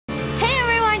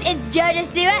it's JoJo,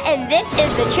 Siwa, and this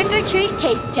is the Trick or Treat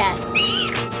Taste Test.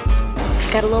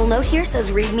 Got a little note here,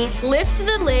 says read me. Lift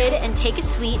the lid and take a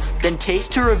sweet. Then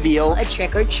taste to reveal A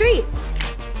trick or treat.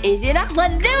 Easy enough,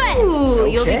 let's do it! Ooh,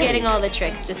 you'll be Okay. getting all the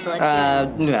tricks, just to let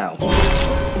you know. No.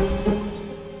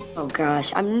 Oh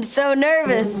gosh, I'm so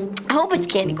nervous. I hope it's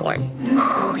candy corn.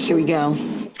 Here we go.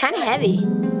 It's kind of heavy.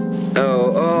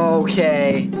 Oh,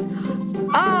 okay.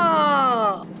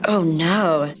 Oh! Oh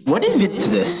no. What is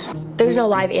this? There's no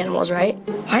live animals, right?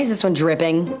 Why is this one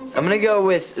dripping? I'm gonna go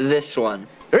with this one.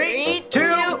 3, 2,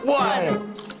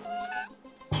 1.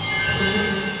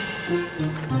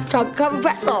 Chocolate covered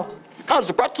pretzel. Oh, it's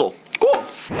a pretzel. Cool.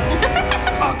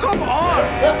 Oh, come on.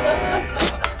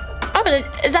 Oh,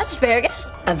 is that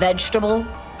asparagus? A vegetable?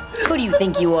 Who do you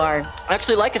think you are? I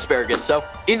actually like asparagus, so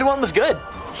either one was good.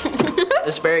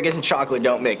 Asparagus and chocolate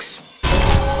don't mix.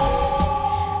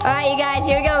 All right, you guys,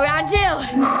 here we go, round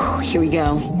 2. Here we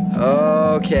go.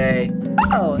 Okay.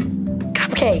 Oh,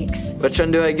 cupcakes. Which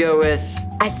one do I go with?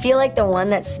 I feel like the one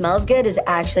that smells good is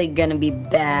actually gonna be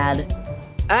bad.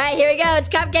 All right, here we go, it's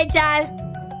cupcake time.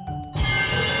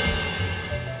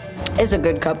 It's a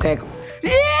good cupcake.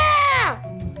 Yeah!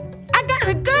 I got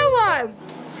a good one!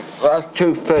 That's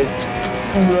toothpaste.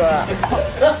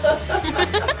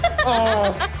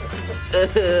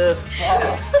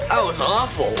 That was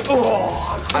awful.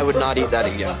 I would not eat that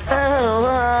again.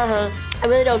 I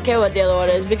really don't care what the other one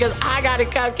is because I got a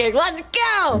cupcake. Let's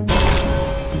go!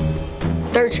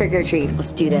 Third trick or treat.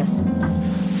 Let's do this.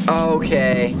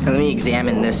 Okay, let me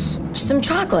examine this. Some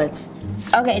chocolates.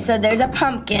 Okay, so there's a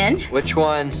pumpkin. Which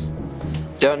one?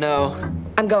 Don't know.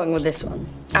 I'm going with this one.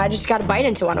 I just got a bite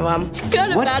into one of them.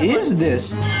 What is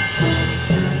this?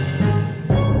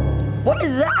 What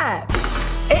is that?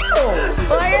 Ew!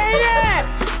 What is it?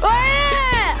 What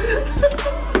is it?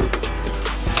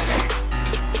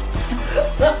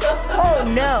 Oh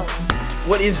no.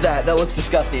 What is that? That looks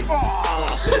disgusting.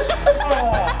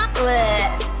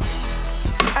 Blech.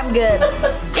 I'm good.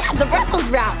 Yeah, it's a Brussels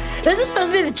sprout. This is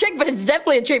supposed to be the trick, but it's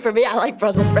definitely a treat for me. I like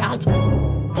Brussels sprouts.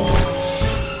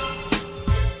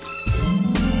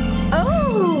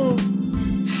 Oh.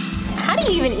 How do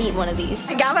you even eat one of these?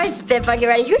 I got my spit bucket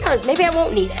ready. Who knows? Maybe I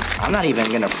won't need it. I'm not even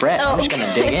gonna fret. I'm just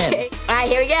gonna dig in. All right,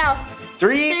 here we go.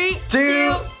 3,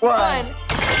 2, 1.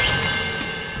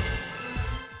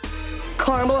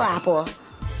 Caramel apple.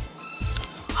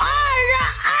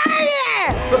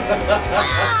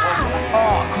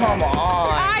 Oh, come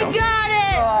on. I got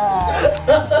it!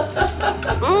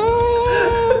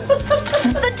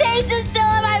 The taste is still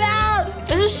in my mouth!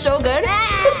 This is so good.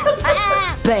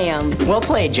 Bam. Well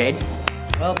played, Jade.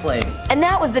 Well played. And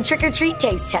that was the trick or treat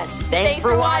taste test. Thanks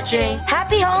for watching.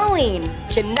 Happy Halloween.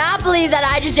 Cannot believe that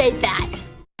I just ate that.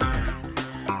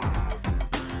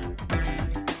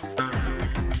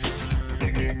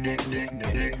 Nick, Nick, Nick,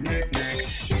 Nick, Nick, Nick.